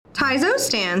TIZO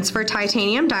stands for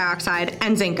titanium dioxide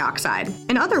and zinc oxide.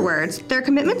 In other words, their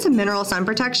commitment to mineral sun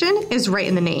protection is right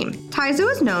in the name.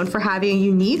 TIZO is known for having a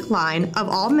unique line of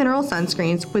all mineral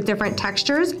sunscreens with different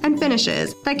textures and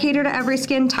finishes that cater to every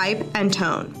skin type and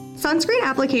tone. Sunscreen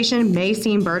application may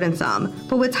seem burdensome,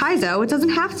 but with TIZO, it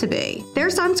doesn't have to be. Their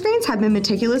sunscreens have been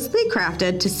meticulously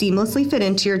crafted to seamlessly fit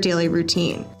into your daily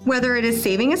routine. Whether it is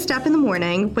saving a step in the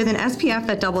morning with an SPF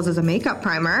that doubles as a makeup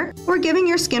primer, or giving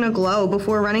your skin a glow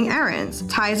before running errands,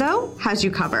 TIZO has you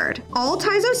covered. All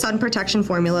TIZO sun protection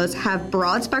formulas have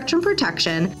broad spectrum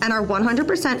protection and are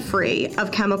 100% free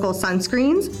of chemical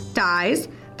sunscreens, dyes,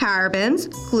 parabens,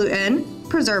 gluten,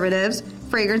 preservatives,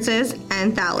 fragrances,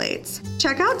 and phthalates.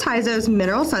 Check out TIZO's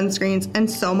mineral sunscreens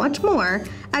and so much more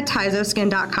at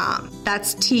TIZOskin.com.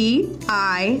 That's TIZO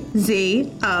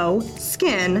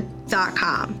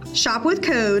skin.com. Shop with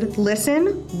code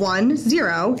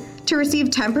LISTEN10 to receive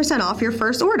 10% off your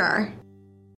first order.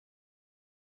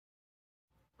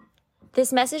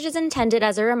 This message is intended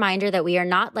as a reminder that we are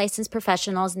not licensed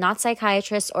professionals, not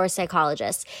psychiatrists or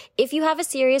psychologists. If you have a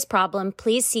serious problem,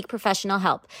 please seek professional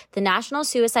help. The National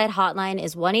Suicide Hotline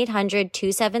is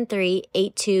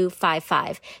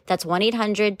 1-800-273-8255. That's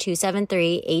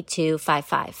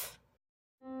 1-800-273-8255.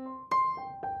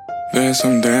 There's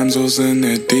some damsels in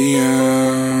the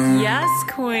DM. Yes,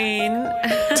 queen.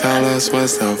 Tell us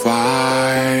what's the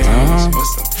vibe.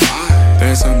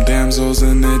 There's some damsels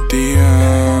in the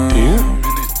DM.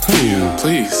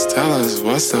 Please tell us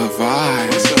what's the vibe.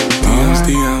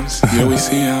 DMs, yeah we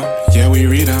see them, yeah we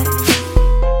read them.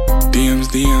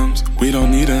 DMs, we don't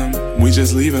need them, we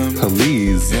just leave them.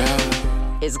 Please.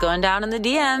 Yeah. It's going down in the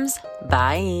DMs.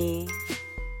 Bye.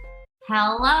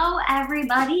 Hello,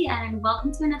 everybody, and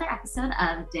welcome to another episode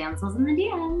of Damsels in the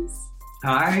DMs.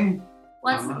 Hi.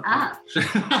 What's up?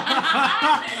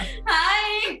 Hi.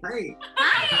 Hi.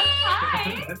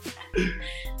 Hi.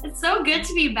 It's so good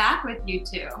to be back with you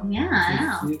two. Yeah, I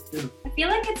know. Me too. I feel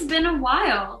like it's been a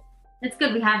while. It's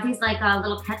good. We have these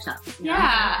little catch-ups.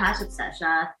 Yeah. Catch-up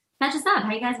session. Catch us up.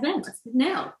 How you guys been? What's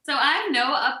new? So I have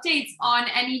no updates on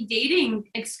any dating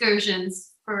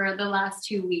excursions for the last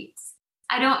 2 weeks.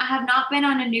 I have not been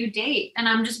on a new date, and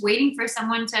I'm just waiting for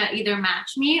someone to either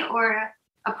match me or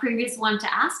a previous one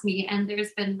to ask me, and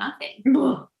there's been nothing.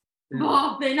 Oh,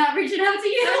 they're not reaching out to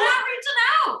you. They're not reaching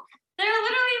out. They're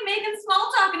literally making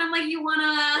small talk, and I'm like, you want to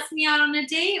ask me out on a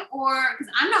date? Or,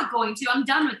 because I'm not going to. I'm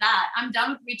done with that. I'm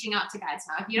done with reaching out to guys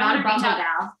now. If you don't want to reach out,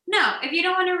 no. If you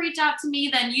don't want to reach out to me,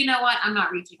 then you know what? I'm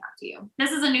not reaching out to you.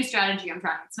 This is a new strategy I'm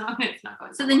trying. It's not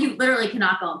going. So then you literally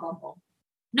cannot go on Bumble.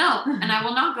 No, and I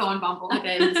will not go on Bumble.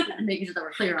 Okay, just making sure that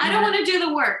we're clear on I don't want to do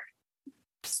the work.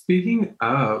 Speaking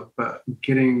of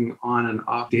getting on and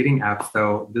off dating apps,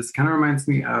 though, this kind of reminds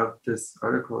me of this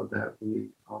article that we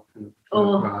all kind of came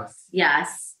across.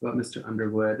 Yes. About Mr.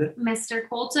 Underwood. Mr.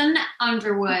 Colton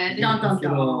Underwood.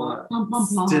 Little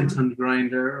stint on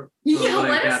Grindr. Yeah,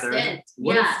 what a stint.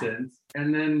 What a stint.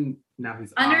 And then now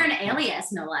he's under off. an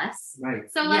alias, no less.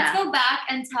 Right. So let's go back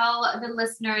and tell the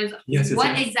listeners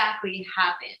what exactly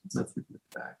happened. Let's review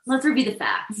the facts. Let's review the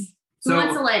facts. Who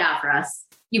wants to lay it out for us?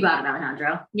 You got it,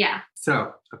 Alejandro. Yeah.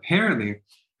 So apparently,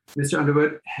 Mr.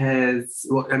 Underwood has,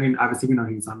 obviously we know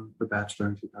he was on The Bachelor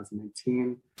in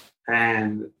 2018,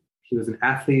 and he was an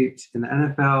athlete in the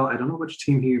NFL. I don't know which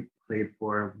team he played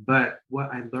for, but what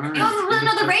I learned...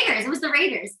 the Raiders. It was the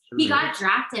Raiders. He got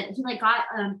drafted. He got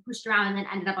pushed around and then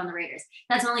ended up on the Raiders.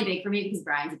 That's only big for me because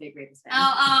Brian's a big Raiders fan.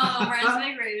 Brian's a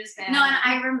big Raiders fan. No, and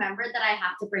I remembered that I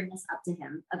have to bring this up to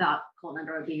him about Colton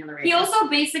Underwood being on the Raiders. He also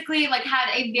basically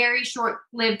had a very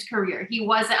short-lived career.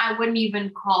 I wouldn't even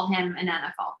call him an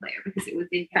NFL player because it was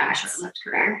a very short-lived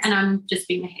career. And I'm just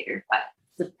being a hater, but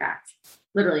it's a fact.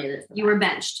 Literally, it is. You were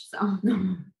benched, so...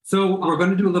 So we're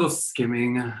going to do a little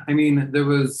skimming. I mean, there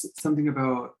was something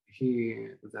about he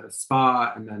was at a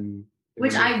spa and then...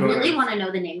 Which I really want to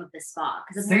know the name of this spa,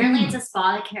 because apparently it's a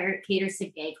spa that caters to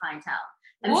gay clientele.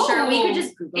 I'm sure we could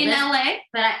just Google it. In LA?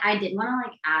 But I did want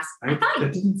to ask.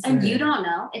 And you don't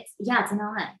know? It's in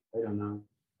LA. I don't know.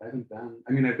 I haven't been.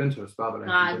 I've been to a spa, but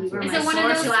I haven't you were been my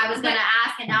source who I was going to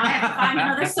ask, and now I have to find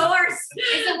another source.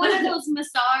 Is it one of those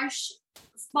massage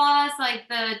spas, like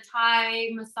the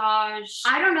Thai massage?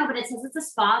 I don't know, but it says it's a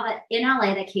spa that in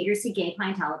LA that caters to gay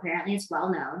clientele. Apparently, it's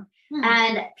well known.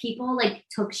 And people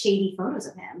took shady photos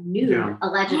of him, nude,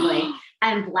 allegedly,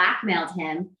 and blackmailed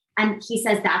him. And he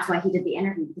says that's why he did the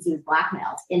interview, because he was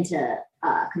blackmailed into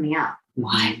coming out.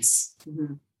 What?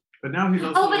 Mm-hmm. But now he's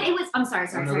also... but it was... I'm sorry.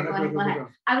 Go ahead.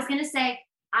 I was going to say...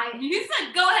 You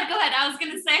said go ahead. I was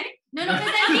going to say... No, because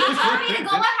then he told me to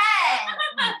go ahead.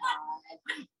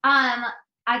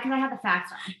 because I had the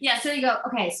facts on. Yeah, so you go,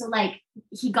 okay, so like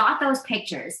he got those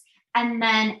pictures and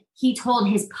then he told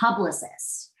his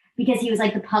publicist because he was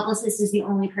like, the publicist is the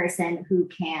only person who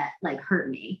can't like hurt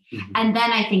me. Mm-hmm. And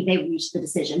then I think they reached the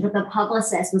decision. But the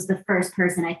publicist was the first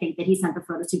person I think that he sent the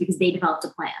photos to because they developed a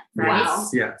plan, right? Wow.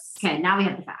 Yes. Okay, now we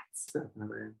have the facts.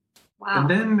 Definitely. Wow. And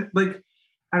then like,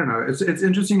 I don't know. It's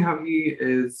interesting how he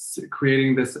is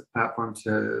creating this platform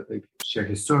to like share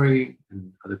his story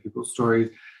and other people's stories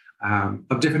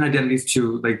of different identities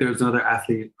too. Like there's another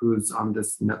athlete who's on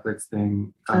this Netflix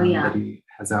thing that he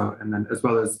has out, and then as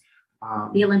well as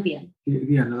the Olympian.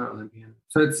 Yeah, another Olympian.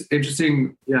 So it's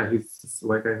interesting. Yeah, he's just a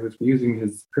white guy who's using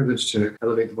his privilege to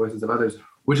elevate the voices of others,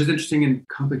 which is interesting and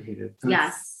complicated. So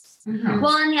yes. Mm-hmm.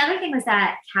 Well, and the other thing was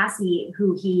that Cassie,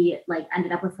 who he like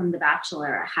ended up with from The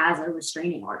Bachelor, has a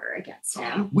restraining order against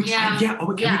him. Which, can we talk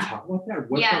about that?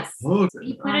 What yes. the fuck?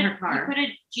 He put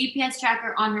a GPS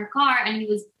tracker on her car and he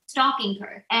was stalking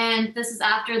her. And this is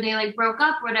after they like broke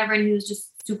up or whatever, and he was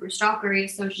just super stalkery.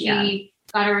 So she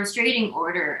got a restraining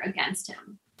order against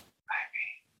him.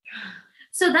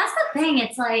 So that's the thing.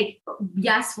 It's like,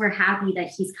 yes, we're happy that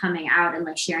he's coming out and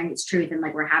like sharing his truth. And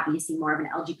like, we're happy to see more of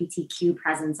an LGBTQ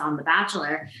presence on The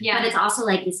Bachelor. Yeah. But it's also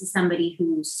like, this is somebody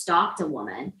who stalked a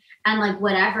woman and like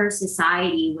whatever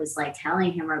society was like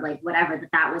telling him or like whatever,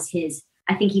 that was his,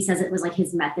 I think he says it was like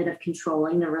his method of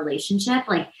controlling the relationship,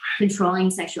 like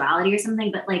controlling sexuality or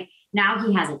something. But like now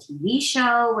he has a TV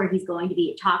show where he's going to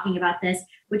be talking about this,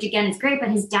 which again is great.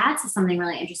 But his dad says something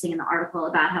really interesting in the article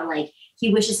about how like,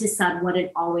 he wishes his son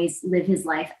wouldn't always live his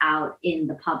life out in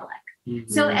the public.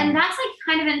 Mm-hmm. So, and that's like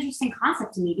kind of an interesting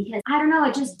concept to me because I don't know,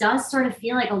 it just does sort of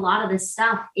feel like a lot of this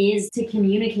stuff is to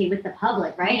communicate with the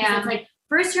public, right? Yeah. It's like,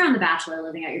 first you're on The Bachelor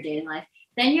living out your dating life,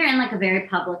 then you're in like a very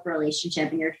public relationship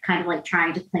and you're kind of like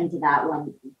trying to cling to that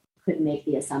when you could make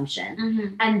the assumption.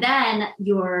 Mm-hmm. And then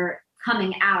you're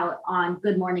coming out on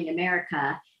Good Morning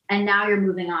America and now you're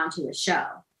moving on to a show,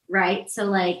 right? So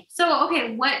like,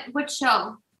 okay, what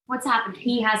show? What's happening?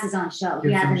 He has his own show.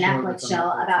 He has a Netflix show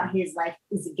about his life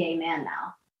as a gay man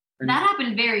now. That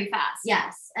happened very fast.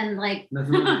 Yes. And like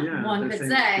one could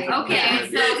say. Okay.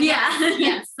 So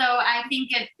yes. So I think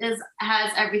it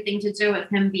has everything to do with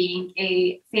him being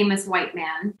a famous white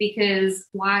man because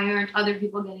why aren't other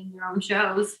people getting their own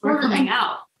shows or coming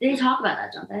out? They talk about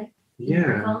that, don't they?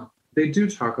 Yeah. They do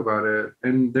talk about it.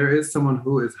 And there is someone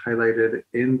who is highlighted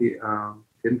in the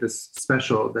in this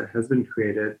special that has been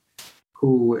created,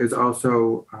 who is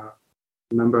also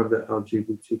a member of the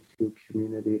LGBTQ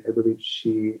community. I believe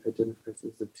she identifies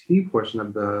as the T portion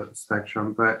of the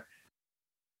spectrum, but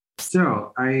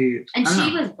still, she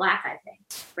was Black, I think,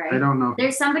 right? I don't know.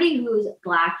 There's somebody who's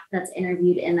Black that's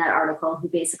interviewed in that article who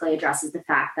basically addresses the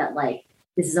fact that like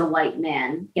this is a white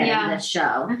man getting this show.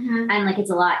 Mm-hmm. And like, it's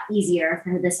a lot easier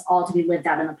for this all to be lived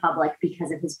out in the public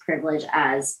because of his privilege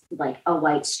as like a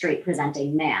white, straight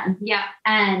presenting man. Yeah.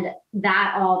 And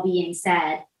that all being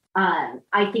said,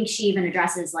 I think she even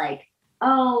addresses like,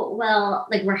 oh, well,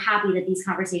 like we're happy that these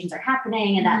conversations are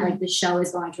happening and that like the show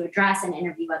is going to address and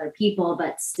interview other people,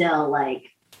 but still like,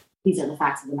 these are the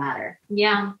facts of the matter.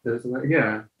 Yeah.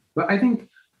 Yeah. But I think,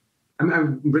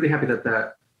 I'm really happy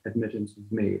that admittance was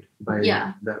made by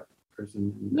that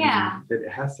person. Yeah. It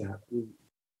has to happen.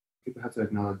 People have to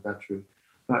acknowledge that truth.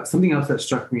 But something else that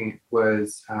struck me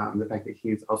was the fact that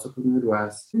he's also from the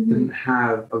Midwest, didn't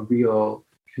have a real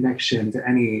connection to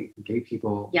any gay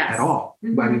people at all.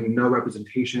 Mm-hmm. I mean, no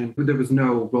representation. There was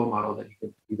no role model that he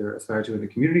could either aspire to in the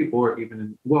community or even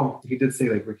in, well, he did say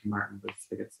like Ricky Martin, but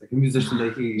I guess like a musician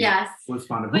that he was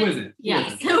fond of. Who isn't?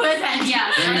 Yes. Who isn't?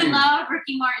 Yes. I love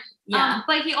Ricky Martin. Yeah.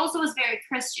 But he also was very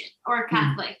Christian or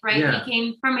Catholic, right? Yeah. He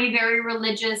came from a very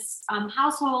religious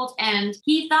household and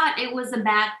he thought it was a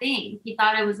bad thing. He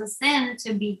thought it was a sin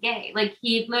to be gay. Like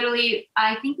he literally,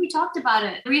 I think we talked about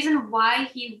it. The reason why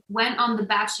he went on The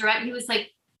Bachelorette, he was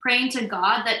like praying to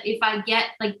God that if I get,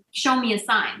 like, show me a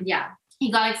sign. Yeah.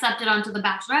 He got accepted onto The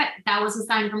Bachelorette. That was a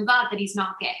sign from God that he's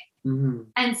not gay. Mm-hmm.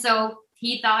 And so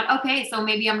he thought, okay, so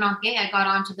maybe I'm not gay. I got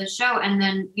onto the show and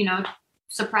then,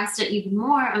 suppressed it even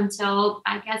more until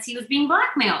I guess he was being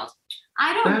blackmailed.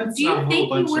 Do you think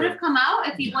he would have come out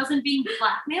if he wasn't being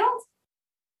blackmailed?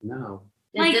 No.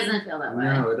 It doesn't feel that way.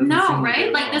 No,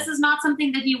 right? Like this is not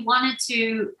something that he wanted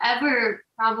to ever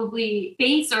probably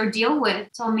face or deal with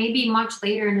till maybe much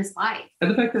later in his life.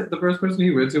 And the fact that the first person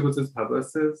he went to was his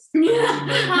publicist. Come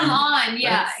on.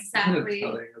 Yeah, exactly. Kind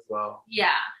of telling as well. Yeah.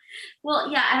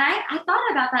 Well, yeah, and I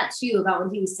thought about that too, about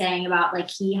what he was saying about like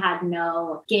he had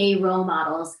no gay role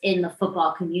models in the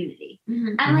football community.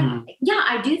 Mhm. And like, yeah,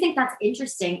 I do think that's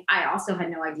interesting. I also had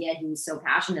no idea he was so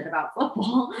passionate about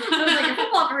football. So it was like your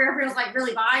football career feels like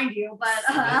really behind you, but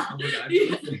Oh my God,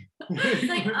 it's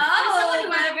like, Someone oh,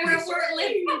 who had a very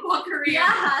short-lived football career.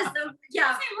 yeah, so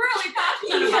yeah. Seem really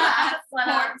passionate about Yeah, that. but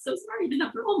I'm so sorry he didn't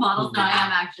have the role models. No, I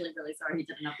am actually really sorry he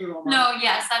didn't have the role models. No,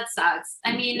 yes, that sucks.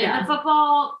 I mean, Yeah. the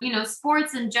football,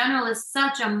 sports in general is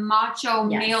such a macho,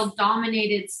 Yes.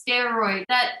 male-dominated steroid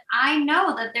that I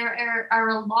know that there are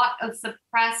a lot of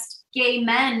suppressed gay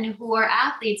men who are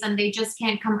athletes and they just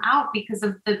can't come out because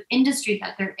of the industry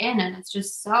that they're in. And it's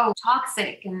just so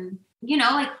toxic. And,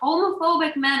 like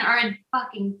homophobic men are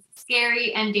fucking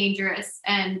scary and dangerous.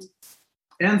 And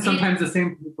sometimes the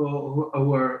same people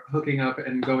who are hooking up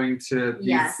and going to these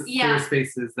Yes. queer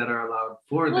spaces that are allowed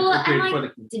for the Well, and created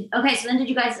like, for the okay, so then did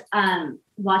you guys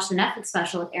watch the Netflix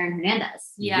special with Aaron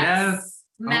Hernandez? Yes.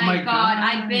 My, Oh my God, God.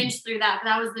 I binged through that.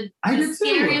 That was I the did too.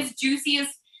 scariest,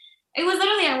 juiciest. It was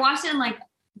literally, I watched it in like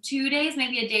 2 days,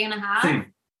 maybe a day and a half. Same.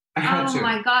 I had Oh to.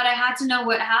 my God, I had to know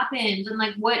what happened and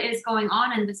like what is going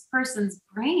on in this person's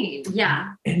brain.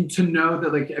 Yeah. And to know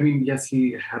that, like, I mean, yes,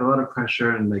 he had a lot of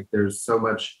pressure and like there's so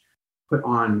much put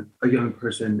on a young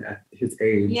person at his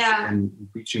age Yeah. and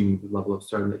reaching the level of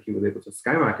stardom that he was able to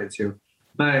skyrocket to.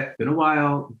 But it's been a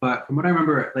while. But from what I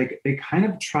remember, like they kind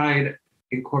of tried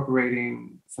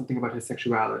incorporating something about his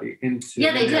sexuality into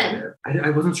Yeah, they the did. narrative. I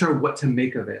wasn't sure what to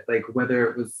make of it, like whether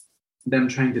it was them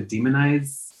trying to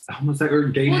demonize homosexual or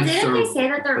gayness. Well, didn't or, they say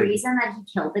that the like, reason that he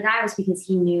killed the guy was because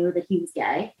he knew that he was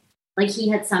gay? Like he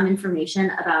had some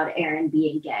information about Aaron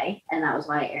being gay, and that was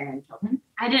why Aaron killed him.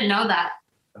 I didn't know that.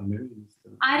 oh, maybe he's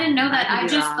still- I didn't know that. I I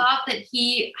could be just wrong. thought that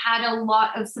he had a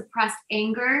lot of suppressed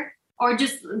anger or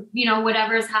just,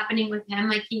 whatever is happening with him.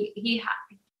 Like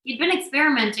he'd been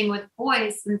experimenting with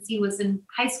boys since he was in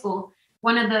high school.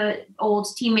 One of the old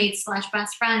teammates /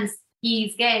 best friends,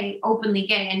 he's gay, openly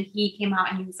gay. And he came out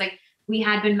and he was like, we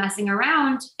had been messing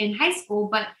around in high school,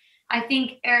 but I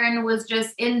think Aaron was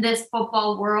just in this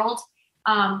football world.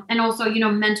 And also,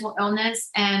 mental illness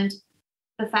and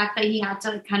the fact that he had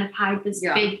to kind of hide this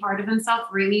big part of himself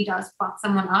really does fuck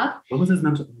someone up. What was his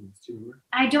mental illness? Do you remember?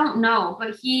 I don't know,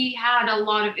 but he had a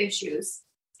lot of issues.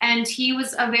 And he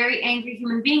was a very angry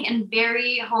human being and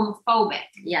very homophobic,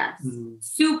 Yes.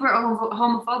 super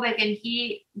homophobic. And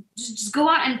he just go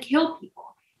out and kill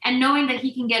people and knowing that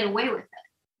he can get away with it.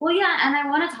 Well, yeah, and I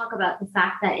want to talk about the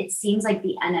fact that it seems like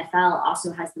the NFL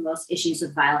also has the most issues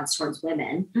with violence towards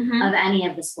women of any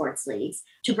of the sports leagues.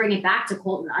 To bring it back to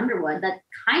Colton Underwood, that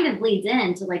kind of leads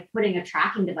into like putting a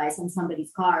tracking device on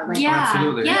somebody's car. Like,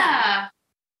 Absolutely. Yeah.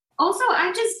 Also,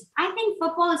 I think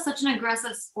football is such an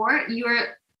aggressive sport.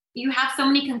 You have so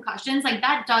many concussions, like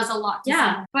that does a lot to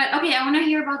someone. But okay, I want to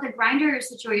hear about the grinder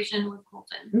situation with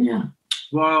Colton. Yeah.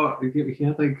 Well, he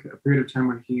had like a period of time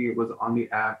when he was on the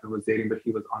app and was dating, but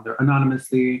he was on there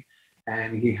anonymously,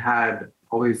 and he had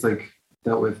always like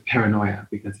dealt with paranoia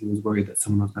because he was worried that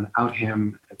someone was going to out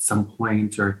him at some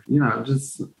point, or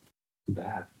just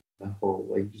bad. The whole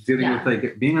like just dealing with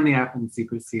like being on the app in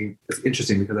secrecy is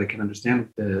interesting because I can understand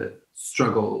the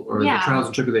struggle or the trials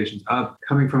and tribulations of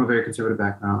coming from a very conservative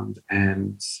background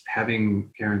and having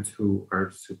parents who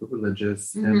are super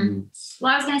religious. And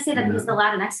Well, I was going to say that because the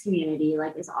Latinx community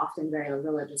like is often very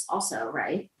religious also,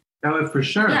 right? oh, for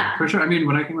sure. I mean,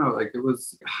 when I came out, like it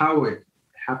was how it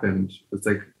happened was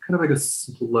like kind of like a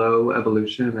slow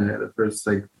evolution. And the first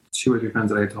like 2 or 3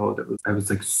 friends that I told, I was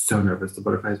like so nervous. The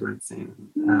butterflies were insane.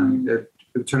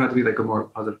 It turned out to be like a more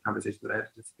positive conversation than I had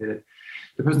anticipated.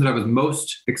 The person that I was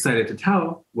most excited to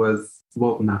tell was,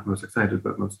 well, not most excited,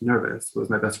 but most nervous, was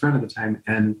my best friend at the time.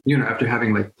 And, after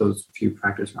having like those few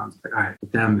practice rounds, like, all right,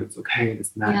 with them, it's okay,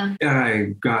 this and that. Yeah. I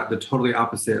got the totally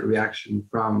opposite reaction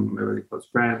from a really close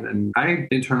friend. And I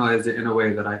internalized it in a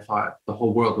way that I thought the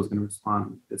whole world was going to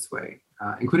respond this way,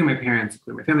 including my parents,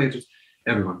 including my family, just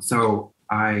everyone. So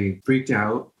I freaked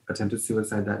out, attempted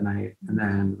suicide that night, and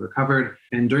then recovered.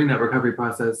 And during that recovery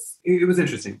process, it was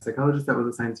interesting. The psychologist that was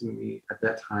assigned to me at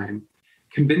that time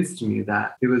convinced me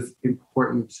that it was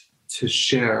important to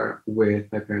share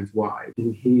with my parents why.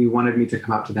 And he wanted me to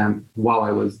come out to them while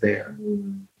I was there.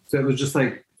 So it was just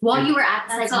like... While you were at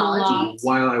psychology?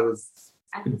 While I was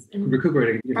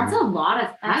recuperating. That's a lot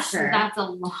of pressure. That's a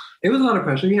lot. It was a lot of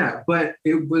pressure, yeah. But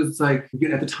it was like,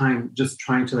 at the time, just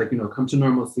trying to like, come to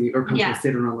normalcy or come to a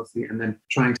state of normalcy, and then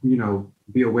trying to,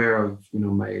 be aware of,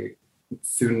 my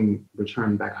soon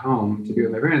return back home to be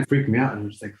with my parents freaked me out. And I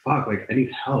was just like, fuck, like I need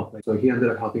help. Like, so he ended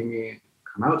up helping me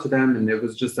come out to them. And it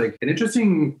was just like an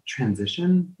interesting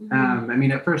transition. I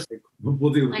mean, at first, like,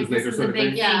 we'll deal with Like, this later. this is Sort a of thing.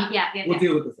 big thing. Yeah. We'll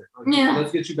deal with this later. Like, Yeah.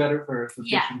 Let's get you better first. Let's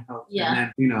get you help. Yeah. And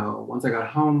then, you know, once I got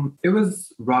home, it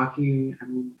was rocky. I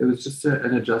mean, it was just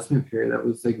an adjustment period that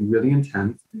was like really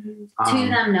intense. To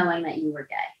them knowing that you were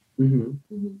gay.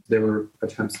 There were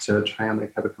attempts to try and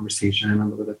like have a conversation. I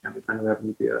remember with a family friend who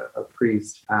happened to be a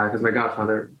priest, because my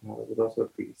godfather was also a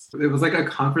priest. It was like a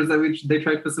conference that they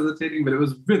tried facilitating, but it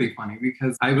was really funny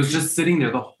because I was just sitting there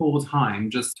the whole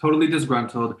time, just totally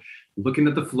disgruntled, looking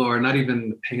at the floor, not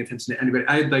even paying attention to anybody.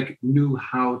 I like knew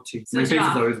how to. My face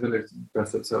has always been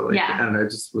expressive, so like, and I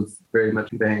just was very much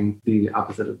conveying the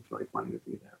opposite of like wanting to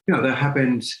be there. You know, that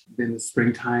happened in the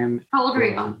springtime. How old were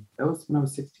you? That was when I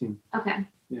was 16. Okay.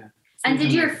 Yeah. And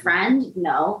did your friend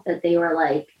know that they were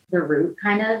like the root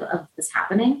kind of this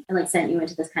happening and like sent you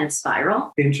into this kind of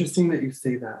spiral? Interesting that you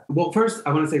say that. Well, first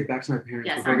I want to say back to my parents.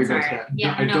 Yes, before I'm we go to sorry. that.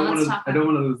 Yeah, I don't want to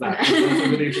lose that. That's a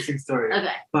really interesting story.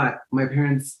 Okay. But my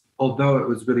parents, although it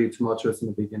was really tumultuous in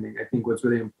the beginning, I think what's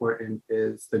really important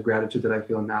is the gratitude that I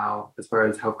feel now as far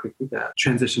as how quickly that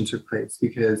transition took place.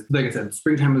 Because like I said,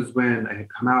 springtime was when I had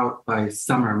come out. By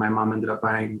summer, my mom ended up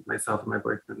buying myself and my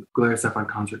boyfriend Gloria Estefan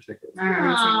concert tickets.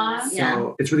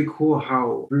 So it's really cool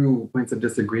how through points of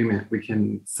disagreement, we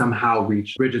can somehow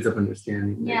reach bridges of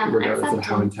understanding, like, regardless of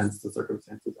how intense the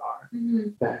circumstances are.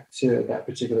 Back to that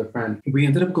particular friend. We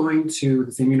ended up going to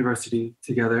the same university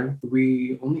together.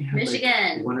 We only had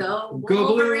Michigan. Like, Go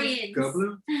Wolverines. Go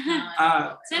Blue.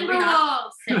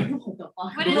 Timberwolves.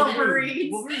 What is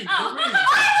Wolverines. Wolverines. Oh.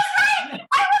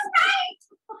 I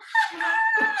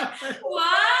Wow. I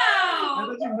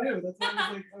thought you knew. That's why I was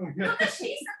like, oh my god.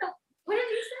 What did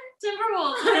you say?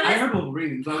 Timberwolves. I heard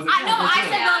Wolverines. I was like, I know. I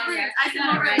said Yeah, Wolverines. yeah. I said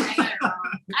Wolverines.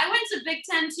 I went to Big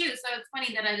Ten too, so it's funny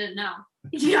that I didn't know.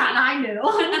 Yeah, and I knew.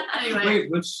 Anyway,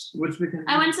 Wait, which weekend?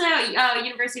 I went to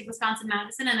University of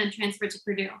Wisconsin-Madison and then transferred to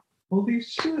Purdue. Holy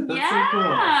shit, that's Yeah. so cool.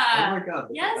 Oh my god.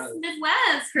 Yes,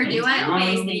 Midwest. Purdue, I Midwest.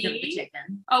 always think of the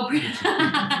chicken. Oh,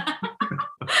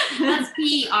 that's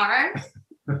PER.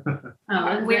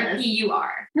 Oh, We're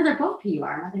PUR. No, they're both PUR,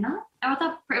 are they not? I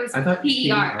thought it was I thought PER.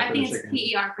 PER I think for it's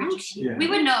the PER for Oh, chicken. Yeah. We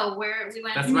would know where we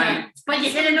went. That's right. But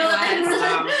you didn't know that they were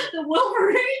the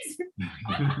Wolverines.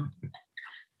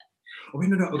 Oh, wait,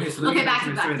 no. Okay, so let me Okay, back to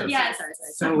my back. story then. Yes. Sorry.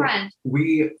 So friend.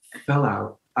 we fell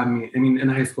out. I mean, in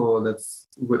high school, that's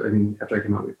what, I mean, after I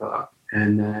came out, we fell out.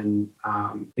 And then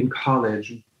in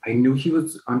college, I knew he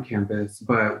was on campus,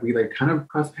 but we like kind of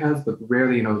crossed paths, but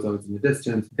rarely, you know, was always in the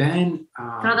distance. Then,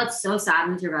 Oh, that's so sad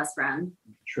with your best friend.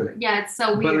 truly. Yeah, it's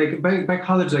so But weird. like by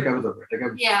college, like I was over it.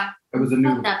 Like I was a new.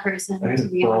 Fuck that person, I had to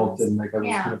be evolved honest. and like I was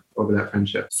Yeah. kind of over that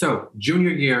friendship. So junior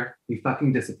year, he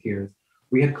fucking disappears.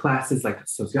 We had classes like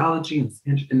sociology and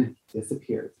Spanish, and then he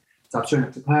disappears. Stops showing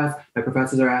up to class. My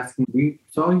professors are asking, we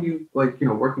saw you like, you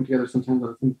know, working together sometimes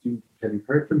on things. Have you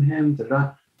heard from him?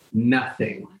 Da-da-da.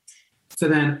 Nothing. So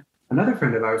then another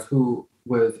friend of ours who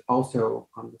was also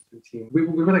on the swim team, we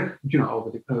were like, you know, all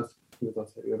really close. He was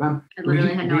also at U of M. I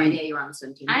literally had no idea you were on the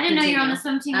swim team. I didn't know you were on the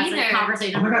swim team That's either. a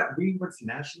conversation. Oh my god, we went to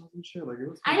nationals and shit. Like it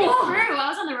was. I did too. I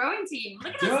was on the rowing team.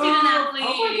 Look at the Dope. student Oh my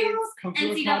athletes. god. Come to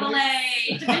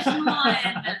NCAA, Division One.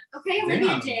 Okay, Olivia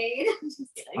Olivia Jade. Just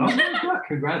kidding. Oh my god,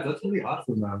 congrats. That's really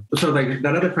awesome, though. So, like,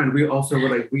 that other friend, we also were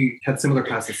like, we had similar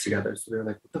classes together. So we were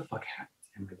like, what the fuck happened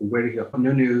to him? Like, where did he go?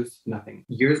 No news, nothing.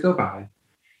 Years go by.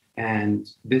 And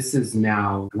this is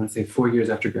now, I want to say 4 years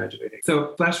after graduating.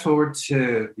 So flash forward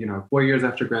to, 4 years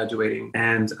after graduating,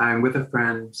 and I'm with a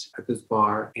friend at this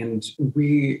bar, and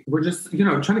we were just,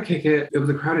 trying to kick it. It was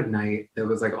a crowded night. There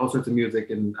was like all sorts of music,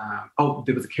 and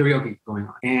there was a karaoke going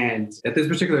on. And at this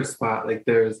particular spot, like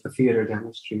there's a theater down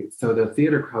the street. So the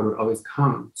theater crowd would always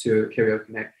come to karaoke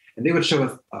night, and they would show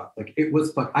us up. Like it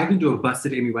was fuck. I can do a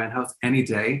busted Amy Winehouse any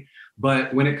day.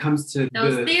 But when it comes to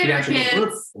Those the theater theatrical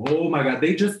kids. oh my God,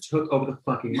 they just took over the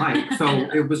fucking mic. So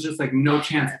it was just like no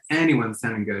chance anyone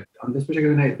sounding good. On this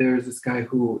particular night, there's this guy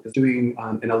who is doing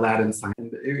an Aladdin sign.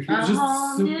 And he was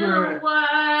just super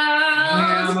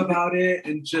ham about it.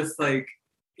 And just like,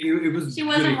 it was She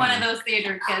wasn't really one funny. of those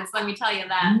theater kids, let me tell you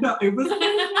that. No, it was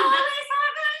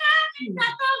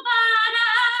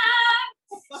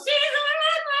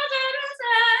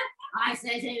I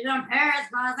say she's in Paris,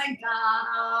 wasn't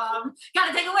got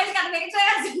Gotta take a wish, gotta make a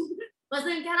chance.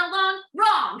 Wasn't get along,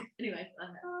 wrong. Anyway, I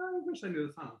wish I knew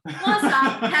the song. well,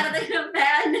 stop. Gotta think of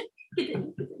man.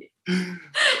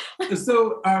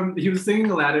 So he was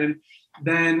singing Aladdin.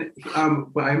 Then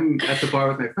I'm at the bar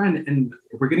with my friend, and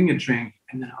we're getting a drink.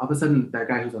 And then all of a sudden, that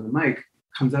guy who's on the mic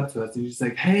comes up to us and he's just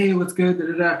like, hey, what's good? Da,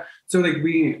 da, da. So like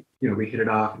we hit it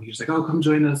off and he's like, oh, come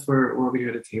join us. We're over here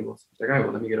at a table. So he's like, all right,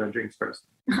 well, let me get our drinks first.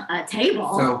 A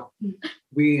table? So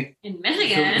we... In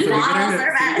Michigan. So we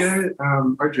get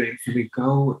our drinks and we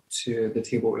go to the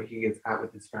table where he is at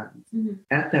with his friends. Mm-hmm.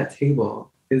 At that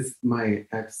table is my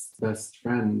ex-best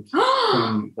friend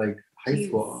from like high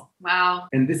school. Wow.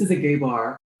 And this is a gay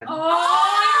bar.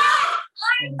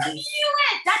 I knew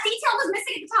it! That detail was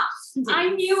missing at the top. I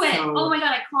knew it. So, oh my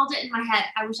God, I called it in my head.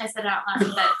 I wish I said it out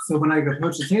loud. But... So when I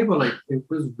approached the table, like it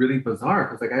was really bizarre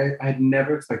because like I had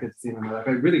never expected to see him in my life.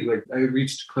 I really I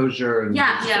reached closure and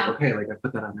yeah. Like, okay, like I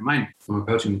put that on my mind. So I'm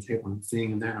approaching the table and I'm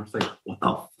seeing him there and I was like, what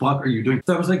the fuck are you doing?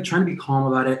 So I was like trying to be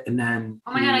calm about it and then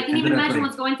oh my God, I can't even imagine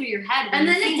what's going through your head. And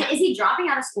then is he dropping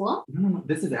out of school? No.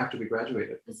 This is after we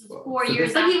graduated. This is 4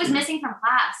 years. But he was missing from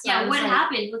class. So yeah, what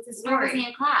happened? What's the story? Where was he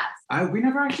in class? We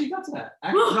never actually got to that.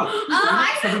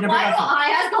 Actually, no. I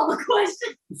asked all the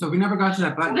questions. So we never got to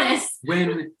that. But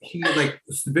when he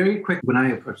very quick, when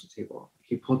I approached the table,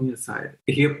 he pulled me aside.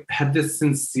 He had this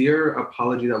sincere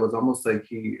apology that was almost like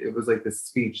it was like this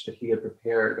speech that he had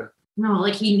prepared. No,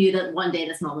 like he knew that one day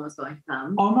this moment was going to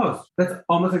come. Almost. That's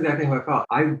almost exactly how I felt.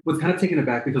 I was kind of taken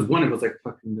aback because one, it was like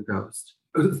fucking the ghost.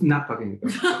 It was not fucking the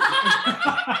ghost.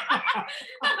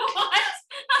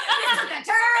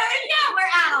 Yeah, we're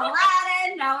at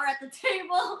Aladdin. Now we're at the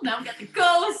table. Now we got the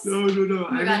ghost. No. Oh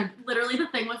my God, literally the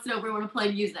thing was over when we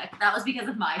play music. That was because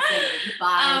of my singing.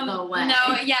 By the way.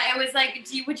 No, yeah, it was like,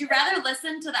 would you rather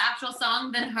listen to the actual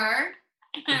song than her?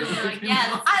 And we're like,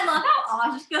 yes. I love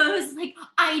how Osh goes, like,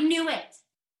 I knew it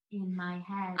in my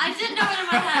head. I didn't know it in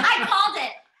my head. I called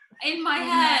it. In my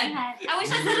head. I wish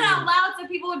I said it out loud so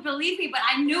people would believe me, but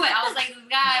I knew it. I was like, this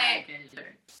guy.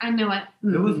 I knew it.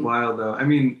 It was wild though. I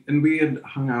mean, and we had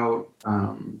hung out,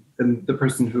 and the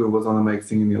person who was on the mic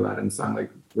singing the Aladdin song,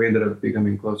 like we ended up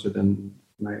becoming closer than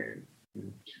my.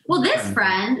 Well, this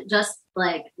friend, just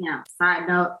like, side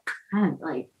note, kind of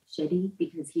like shitty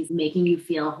because he's making you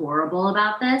feel horrible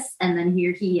about this, and then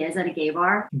here he is at a gay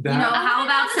bar. How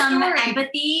about some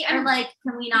empathy, or like,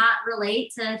 can we not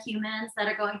relate to humans that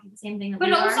are going through the same thing that we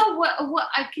are? But also, what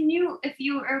can you, if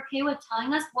you are okay with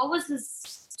telling us, what was his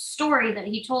story that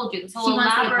he told you? This whole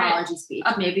elaborate apology speech.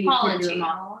 Maybe you can do a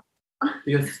model.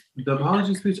 Yes, the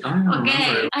apology speech. I don't know.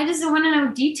 Okay, I just want to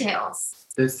know details.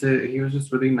 He was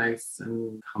just really nice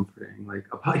and comforting. Like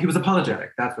he was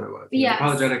apologetic. That's what it was. He was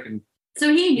apologetic, and so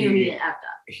he knew he had effed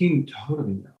up. He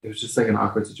totally knew. It was just like an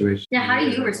awkward situation. Yeah. How do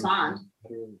you respond?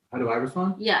 How do I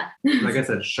respond? Yeah. Like I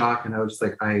said, shock, and I was just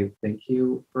like, I thank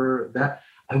you for that.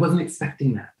 I wasn't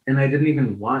expecting that. And I didn't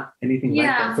even want anything like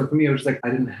that. So for me, it was just like,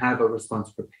 I didn't have a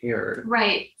response prepared.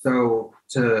 Right. So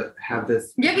to have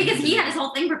this. Yeah, because he had his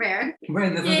whole thing prepared. Right.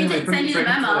 And that's he didn't send you the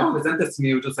memo. Present this to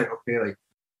me, it was just like, okay, like,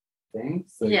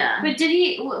 thanks. Like, yeah. But did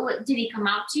he come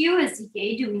out to you? Is he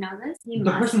gay? Do we know this?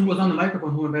 The person who was on the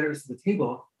microphone who invited us to the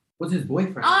table was his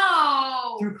boyfriend.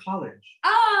 Oh. Through college.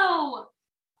 Oh.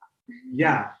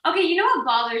 Yeah. Okay, you know what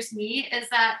bothers me is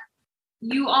that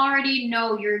you already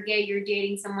know you're gay, you're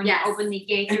dating someone you're openly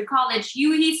gay through college.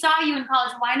 He saw you in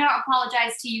college. Why not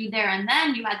apologize to you there and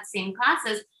then? You had the same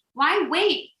classes. Why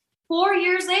wait 4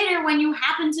 years later when you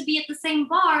happen to be at the same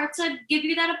bar to give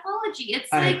you that apology?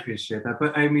 It's I appreciate that.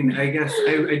 But I mean, I guess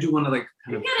I do want to like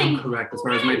kind of come correct as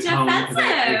far as my tone, because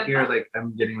I hear like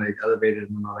I'm getting like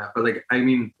elevated and all that. But like, I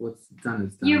mean, what's done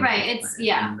is done. You're right. It's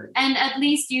and at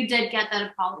least you did get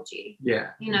that apology.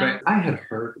 Yeah. You know, but I had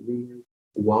heard rumors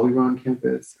while we were on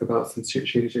campus about some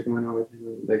shady shit going on with him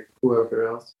and like whoever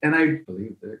else, and I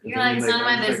believed it. You're like, it's none of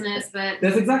my business, but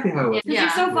that's exactly how it was. You're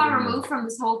so far removed from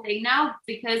this whole thing now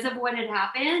because of what had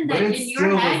happened that in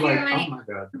your head you're like, oh my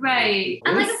God. Right.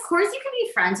 And like, of course you can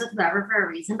be friends with whoever for a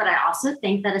reason, but I also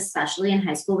think that especially in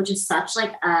high school, which is such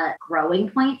like a growing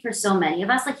point for so many of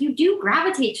us, like you do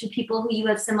gravitate to people who you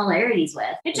have similarities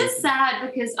with. It's just sad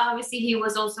because obviously he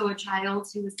was also a child.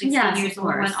 He was 16 years old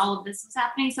when all of this was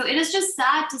happening. So it is just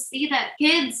sad to see that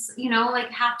kids, you know, like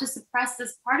have to suppress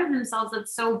this part of themselves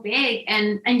that's so big.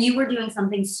 And you were doing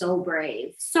something so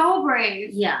brave. So brave.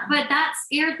 Yeah. But that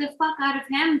scared the fuck out of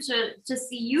him to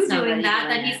see you doing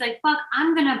that he's like, fuck,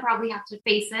 I'm gonna probably have to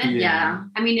face it. Yeah.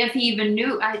 I mean, if he even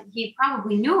knew, he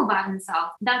probably knew about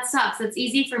himself. That sucks. It's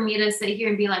easy for me to sit here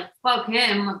and be like, fuck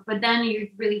him. But then you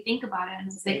really think about it and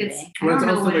it's like, well, it's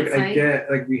also like, I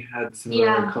get like we had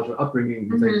similar cultural upbringing.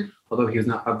 It's like, although he was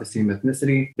not of the same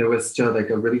ethnicity, there was still like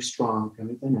a really strong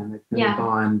family dynamic, family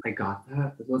bond. I got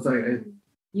that. It was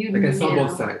like, I saw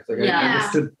both sides. Like I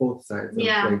understood both sides.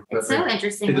 Yeah. Like, it's so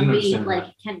interesting when we like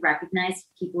can recognize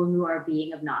people who are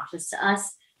being obnoxious to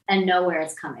us and know where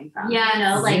it's coming from. Yes. You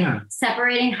know, like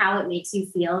separating how it makes you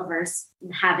feel versus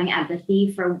having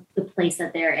empathy for the place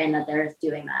that they're in, that they're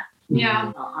doing that.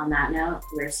 Yeah. On that note,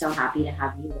 we're so happy to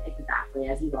have you exactly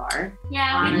as you are.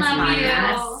 Yeah, we love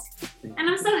you. And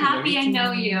I'm so happy I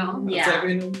know you. Yeah. That's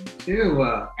happy to know you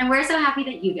too. And we're so happy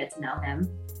that you get to know him.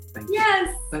 Thank you.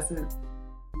 Yes. That's it.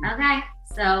 Okay.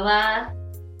 So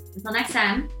until next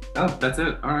time. Oh, that's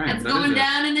it. All right. It's that going is it.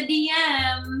 down in the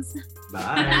DMs.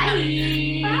 Bye.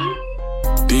 Bye.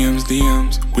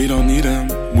 DMs, we don't need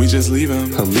them. We just leave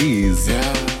them. Please.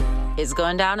 Yeah. It's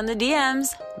going down in the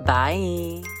DMs.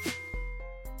 Bye.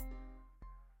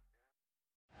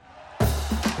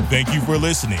 Thank you for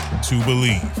listening to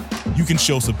Believe. You can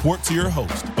show support to your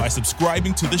host by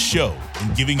subscribing to the show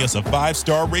and giving us a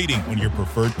 5-star rating on your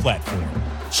preferred platform.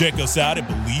 Check us out at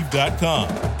Believe.com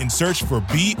and search for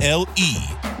BLEAV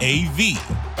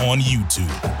on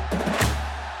YouTube.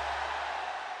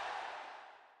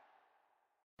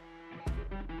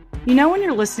 You know when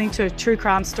you're listening to a true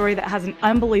crime story that has an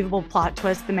unbelievable plot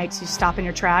twist that makes you stop in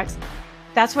your tracks?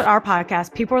 That's what our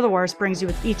podcast, People Are the Worst, brings you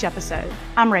with each episode.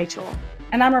 I'm Rachel.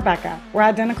 And I'm Rebecca. We're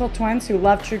identical twins who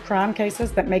love true crime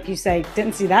cases that make you say,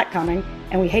 didn't see that coming,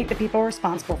 and we hate the people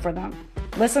responsible for them.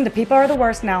 Listen to People Are the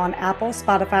Worst now on Apple,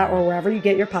 Spotify, or wherever you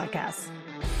get your podcasts.